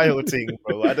 8 Mile thing,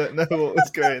 bro. I don't know what was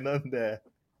going on there.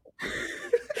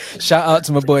 Shout out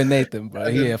to my boy Nathan, bro.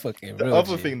 And He then a fucking The real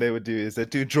other G. thing they would do is they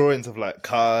do drawings of like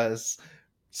cars,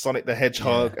 Sonic the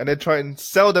Hedgehog, and they try and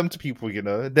sell them to people. You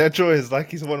know, their drawings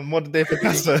like he's one modern day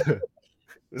Picasso.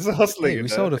 It's a hustling. Hey, you we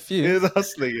know? sold a few. It was a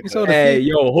hustling. We sold a Hey,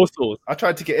 few. yo, hustles. I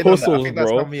tried to get in on that. I Hustles, think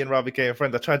that's bro. how me and Rob became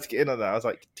friends. I tried to get in on that. I was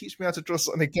like, teach me how to draw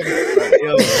Sonic. Like,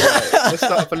 yo, like, let's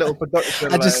start up a little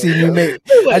production. I just like, seen you make.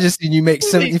 I just seen you make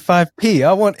 75p.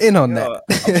 I want in on yo, that.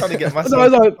 I'm trying to get So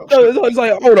myself. it's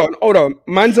like, hold on.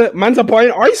 Man's are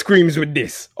buying ice creams with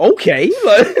this. Okay.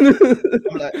 Like,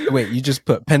 I'm like, Wait, you just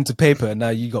put pen to paper and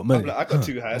now you got money. I'm like, I got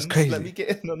two hands. That's crazy. Let me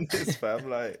get in on this, fam.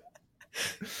 Like,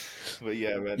 but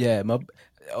yeah, man. Yeah,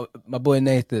 my boy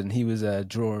Nathan, he was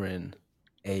drawing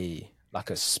a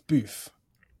spoof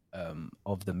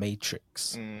of the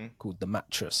Matrix called The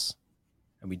Mattress,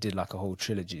 and we did like a whole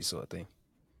trilogy sort of thing.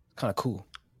 Kind of cool.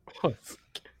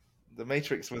 The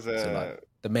Matrix was So, like,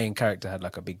 the main character had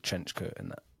like a big trench coat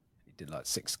and that. He did like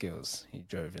 6 skills. He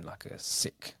drove in like a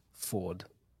sick Ford.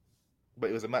 but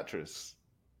it was a mattress.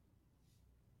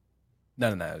 No,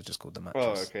 it was just called The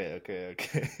Mattress. Oh, okay.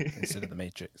 Instead of The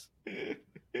Matrix.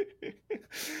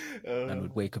 Um, And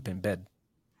would wake up in bed.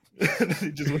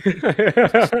 it just-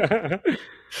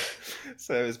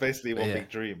 so it was basically one Yeah. big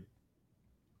dream.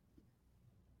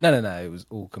 No, it was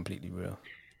all completely real.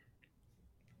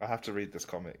 I have to read this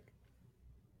comic.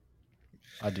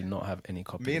 I do not have any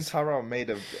copies. Me and Tyrell made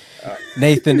a.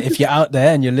 Nathan, if you're out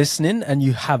there and you're listening and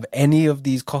you have any of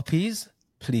these copies,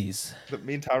 please. But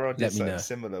me and Tyrell did Let me something know.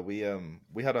 similar. We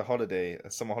had a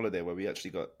summer holiday where we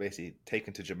actually got basically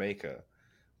taken to Jamaica,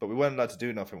 but we weren't allowed to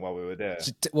do nothing while we were there.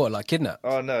 What, like kidnap?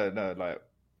 Oh no, like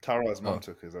Tyrell's mum Oh.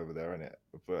 took us over there, innit?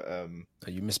 But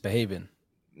Are you misbehaving?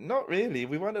 not really.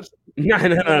 We weren't. No.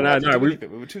 We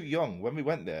were too young when we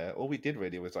went there. All we did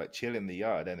really was like chill in the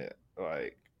yard, innit?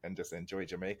 Like, and just enjoy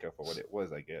Jamaica for what it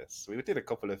was, I guess. We did a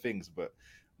couple of things, but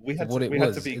we had What it had to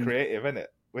was be in- creative, innit?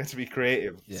 We had to be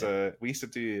creative. Yeah. So we used to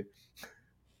do.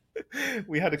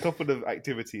 We had a couple of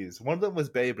activities. One of them was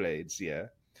Beyblades, yeah.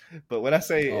 But when I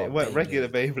say Oh, it weren't regular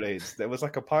Beyblades, there was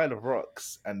like a pile of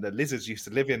rocks, and the lizards used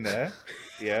to live in there.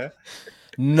 Yeah.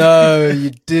 No,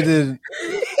 you didn't.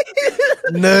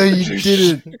 No, you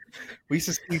didn't. We used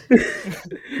to see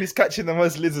who's catching the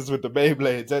most lizards with the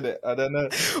Beyblades, innit? I don't know.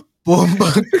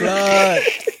 Bomba Clark.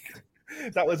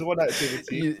 That was one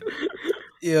activity. The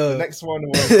Yo. next one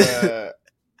was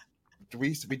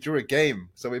we drew a game,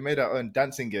 so we made our own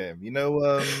dancing game. You know,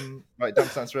 like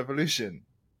Dance Dance Revolution.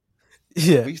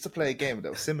 Yeah. We used to play a game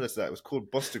that was similar to that. It was called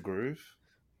Buster Groove,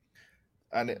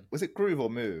 and was it Groove or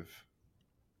Move?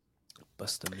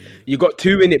 Buster move. You got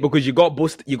 2 in it because you got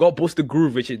Buster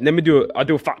Groove, which is I'll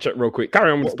do a fact check real quick.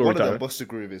 Carry on with the story, One of them, Tyler. Buster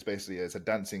Groove, is basically it's a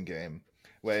dancing game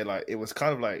where like it was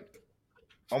kind of like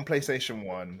on PlayStation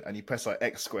 1, and you press like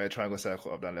X square, triangle,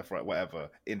 circle, up, down, left, right, whatever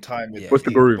in time with Yeah.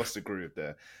 Buster Groove. Buster Groove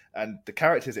there, and the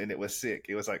characters in it were sick.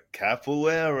 It was like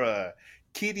Capoeira,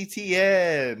 Kitty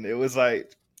TN. It was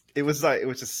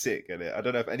just sick. And I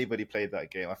don't know if anybody played that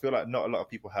game. I feel like not a lot of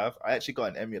people have. I actually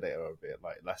got an emulator of it.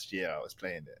 Like last year, I was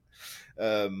playing it.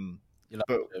 You like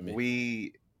But it, me?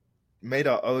 we made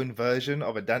our own version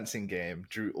of a dancing game.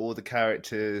 Drew all the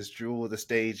characters, drew all the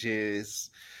stages.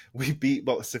 We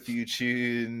beatboxed a few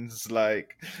tunes.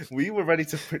 Like we were ready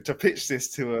to pitch this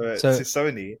to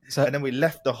Sony, and then we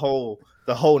left the whole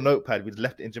notepad. We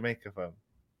left it in Jamaica, fam.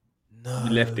 No.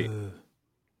 We left it.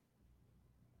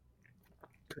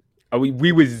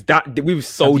 We were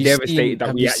so Have you devastated seen- that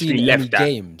have we you actually seen left any that.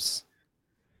 games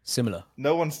similar.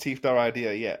 No one's teethed our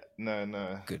idea yet.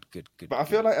 No. Good. But I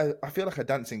feel like a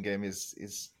dancing game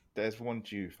is there's one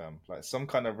due, fam. Like some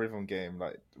kind of rhythm game.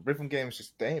 Like rhythm games,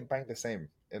 just they ain't banged the same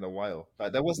in a while.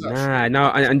 Like there was that. And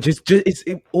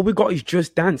all we got is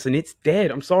Just Dance, and it's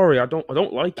dead. I'm sorry, I don't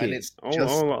like And it. it's I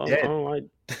just dead. don't like.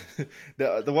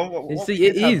 the one what It's- we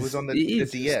it did have is, was on it the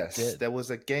is. DS. It's dead. There was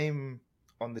a game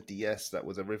on the DS that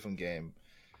was a rhythm game.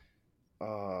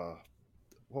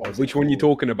 What was Which it one you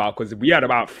called? talking about? Because we had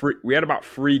about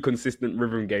 3 consistent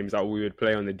rhythm games that we would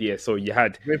play on the DS. So you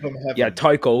had Rhythm Heaven.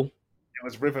 Taiko, It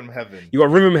was Rhythm Heaven. you got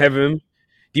Rhythm Heaven.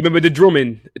 Do you remember the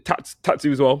drumming?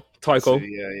 Tatsu as well. Taiko.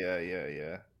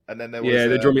 Yeah. And then there was Yeah,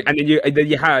 the drumming, and then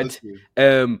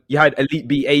you had Elite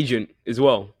Beat Agent as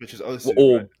well, which is Osu,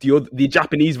 or right? the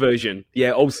Japanese version.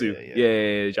 Yeah, Osu. Yeah.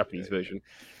 Yeah, the Japanese Yeah. version.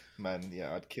 Man,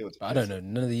 yeah, I'd killed. I don't know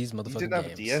none of these motherfucking You didn't have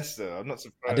games. a DS though. I'm not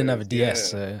surprised. I didn't have a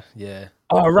DS, Yeah. so yeah.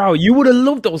 Oh, Rao, you would have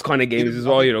loved those kind of games You'd as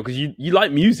love well, it. you know, because you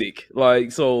like music,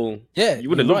 like so. Yeah, you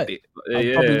would have you're loved right. it.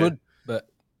 I probably would, but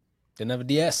didn't have a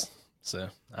DS, so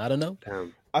I don't know.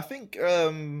 Damn. I think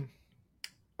you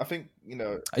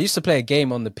know. I used to play a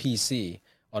game on the PC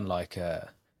on like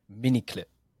a mini clip.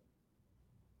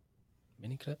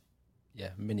 Mini clip.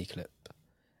 Yeah, mini clip,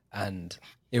 and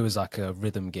it was like a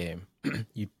rhythm game.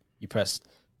 you pressed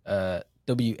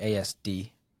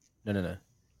WASD. No.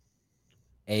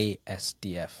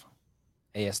 ASDF,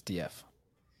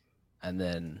 and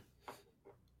then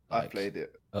I like played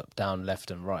it, up, down, left,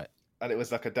 and right. and it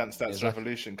was like a Dance Dance was like-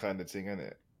 Revolution kind of thing, isn't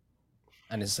it?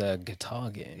 And it's a guitar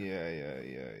game.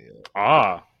 Yeah.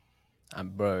 Ah,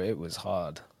 And bro, it was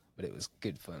hard, but it was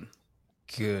good fun.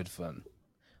 Good fun.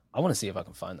 I want to see if I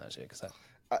can find that shit because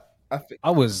I think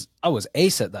I was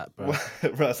ace at that, bro.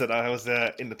 Russ said I was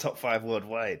in the top 5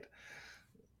 worldwide.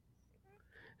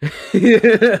 No,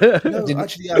 didn't-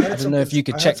 actually, I don't know if you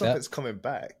could check that. Something's coming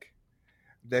back.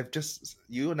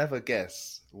 You'll never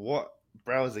guess what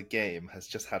browser game has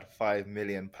just had £5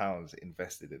 million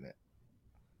invested in it.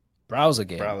 Browser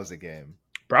game. Browser game.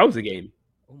 browser game.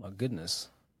 Oh my goodness.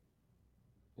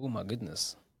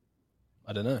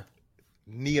 I don't know.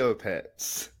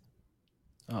 Neopets.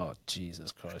 Oh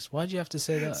Jesus Christ! Why'd you have to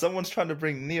say that? Someone's trying to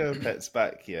bring Neopets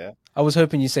back, yeah? I was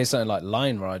hoping you'd say something like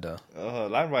Line Rider. Oh,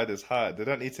 Line Rider's hard. They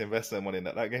don't need to invest their money in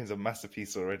that. That game's a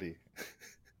masterpiece already.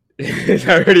 Is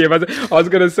that really? I was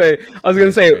gonna say.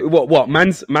 What?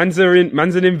 Man's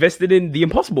invested in the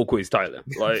Impossible Quiz, Tyler.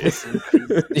 Like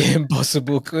The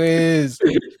Impossible Quiz.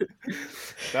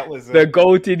 That was the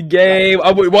goated game.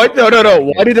 No. Why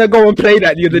did I go and play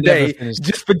that the other Never day finished.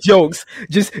 just for jokes?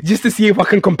 Just to see if I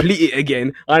can complete it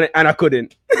again, and I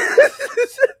couldn't.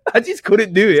 I just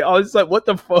couldn't do it. I was like, what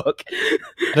the fuck? I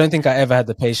don't think I ever had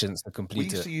the patience to We complete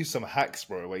used it. to use some hacks,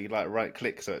 bro, where you like right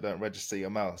click so it don't register your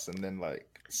mouse and then like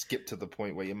skip to the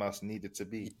point where your mouse needed to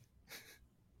be.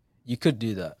 You could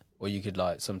do that, or you could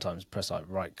like sometimes press like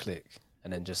right click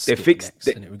and then just They skip fixed next,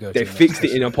 and it would go. They to the fixed next it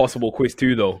in session. Impossible Quiz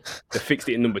 2 though. They fixed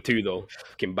it in number 2 though.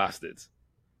 Fucking bastards.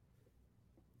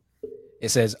 It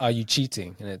says, "Are you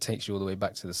cheating?" and it takes you all the way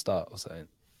back to the start or something.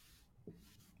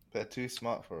 They're too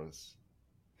smart for us.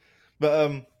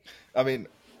 But I mean,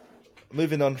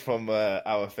 moving on from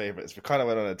our favorites, we kind of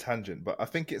went on a tangent, but I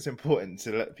think it's important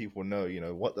to let people know, you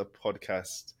know, what the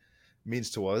podcast means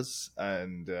to us,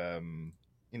 and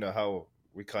you know how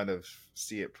we kind of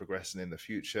see it progressing in the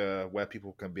future, where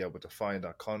people can be able to find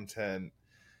our content,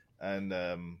 and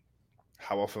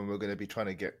how often we're going to be trying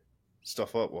to get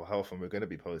stuff up, or how often we're going to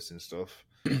be posting stuff.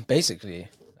 Basically,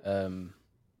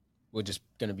 we're just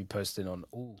going to be posting on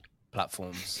all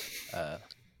platforms: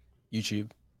 YouTube,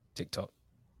 TikTok,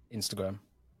 Instagram.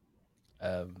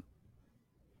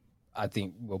 I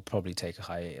think we'll probably take a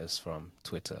hiatus from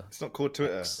Twitter. It's not called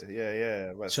Twitter. X.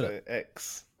 Yeah. Let's Shut say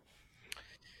X.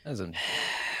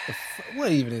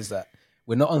 What even is that?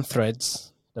 We're not on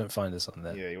Threads. Don't find us on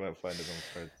there. Yeah, you won't find it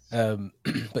on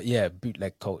Threads. But yeah,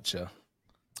 bootleg culture.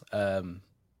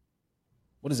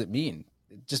 What does it mean?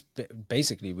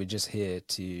 Basically, we're just here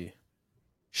to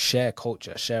share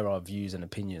culture, share our views and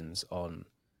opinions on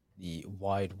the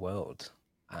wide world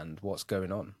and what's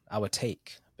going on. Our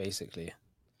take, basically.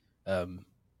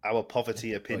 Our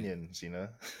poverty opinions, you know.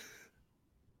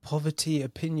 Poverty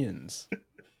opinions.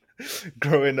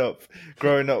 growing up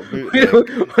bootleg, and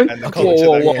the Whoa, culture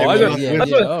whoa, that whoa, came I don't- along Yeah, with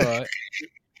yeah, it. all right.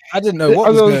 I didn't know what I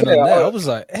was was going gonna on say, there. I- I was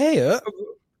like, hey,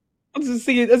 I was just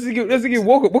thinking, let's thinking,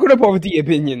 what kind of poverty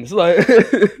opinions? Like,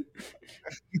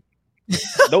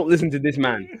 don't listen to this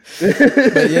man.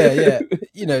 but yeah,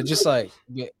 you know, just like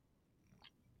we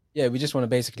just want to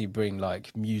basically bring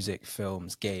like music,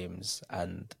 films, games,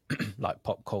 and like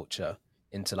pop culture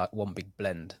into like one big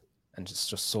blend, and just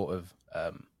sort of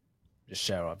just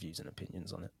share our views and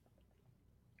opinions on it.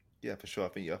 Yeah, for sure. I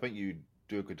think you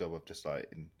do a good job of just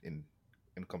like in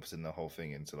encompassing the whole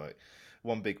thing into like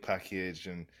one big package.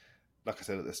 And like I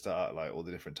said at the start, like all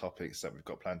the different topics that we've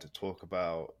got planned to talk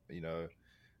about. You know,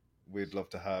 we'd love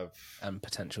to have And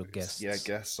potential guests. Yeah,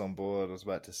 guests on board. I was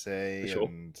about to say, For sure.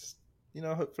 and you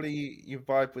know, hopefully you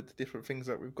vibe with the different things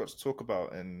that we've got to talk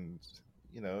about. And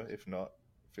you know, if not,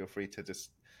 feel free to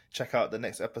just check out the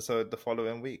next episode the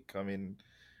following week. I mean,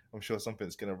 I'm sure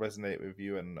something's going to resonate with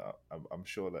you, and I'm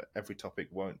sure that every topic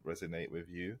won't resonate with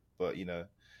you. But you know,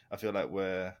 I feel like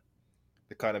we're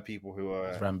the kind of people who are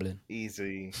It's rambling.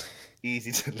 easy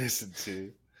to listen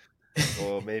to,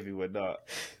 or maybe we're not.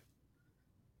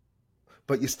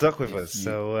 But you're stuck with us,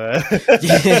 so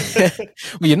Yeah.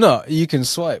 Well, you're not. You can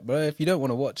swipe, bro. If you don't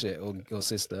want to watch it, or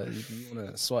sister, if you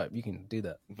want to swipe, you can do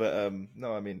that. But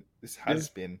no, I mean, this has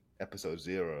been episode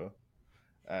 0,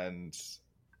 and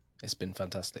It's been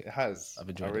fantastic. it has. I've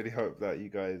enjoyed I it. really hope that you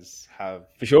guys have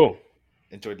For sure.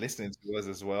 enjoyed listening to us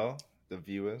as well, the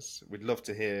viewers. We'd love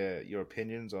to hear your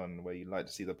opinions on where you'd like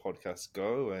to see the podcast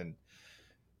go, and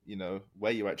you know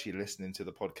where you're actually listening to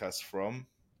the podcast from.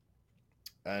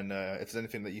 And if there's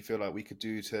anything that you feel like we could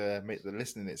do to make the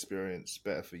listening experience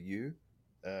better for you,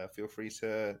 feel free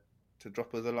to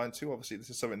drop us a line too. Obviously, this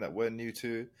is something that we're new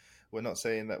to. We're not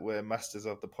saying that we're masters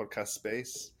of the podcast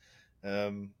space,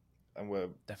 and we're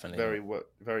Definitely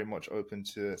very much open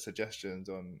to suggestions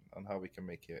on how we can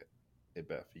make it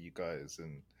better for you guys.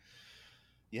 And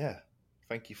yeah,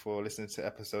 thank you for listening to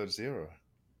episode 0.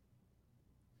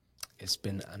 It's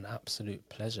been an absolute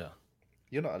pleasure.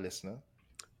 You're not a listener.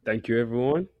 Thank you,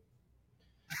 everyone.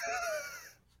 I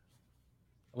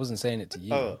wasn't saying it to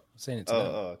you. Oh. I was saying it to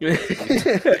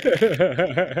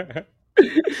them.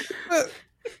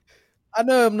 I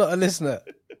know I'm not a listener.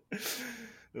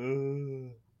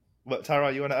 But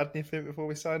Tara, you want to add anything before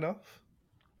we sign off?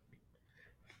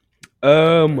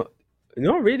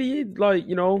 Not really. Like,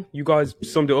 you guys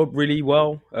summed it up really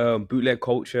well. Bootleg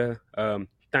culture.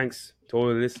 Thanks to all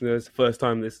the listeners, first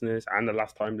time listeners and the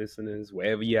last time listeners,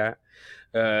 wherever you're at.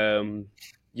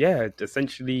 Yeah,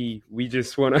 essentially, we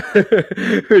just wanna,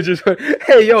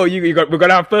 hey, yo, we're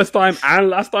gonna have first time and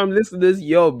last time listeners.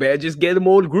 Yo, better just get them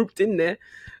all grouped in there.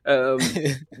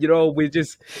 We're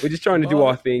just trying to do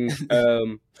our thing.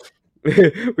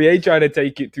 We ain't trying to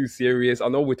take it too serious. I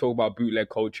know we talk about bootleg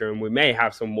culture, and we may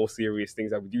have some more serious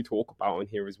things that we do talk about on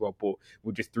here as well. But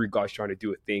we're just 3 guys trying to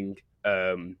do a thing.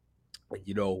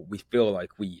 We feel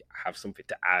like we have something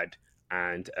to add,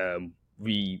 and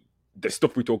the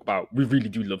stuff we talk about, we really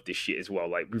do love this shit as well.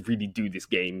 Like, we really do this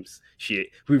games shit.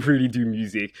 We really do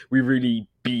music. We really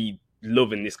be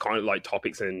loving this kind of like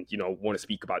topics and, want to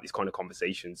speak about these kind of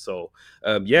conversations. So,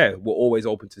 we're always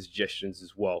open to suggestions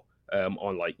as well,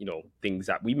 on like, things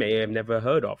that we may have never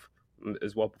heard of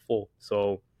as well before.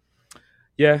 So,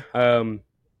 yeah,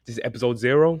 this is episode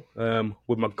 0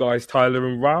 with my guys, Tyler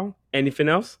and Rao. Anything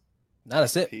else? No,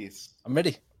 that's it. Peace. I'm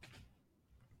ready.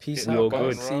 Peace All out,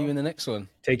 good. guys. See you in the next one.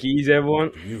 Take it easy,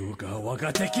 everyone. 優雅我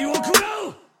が敵を食ら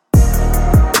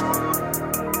う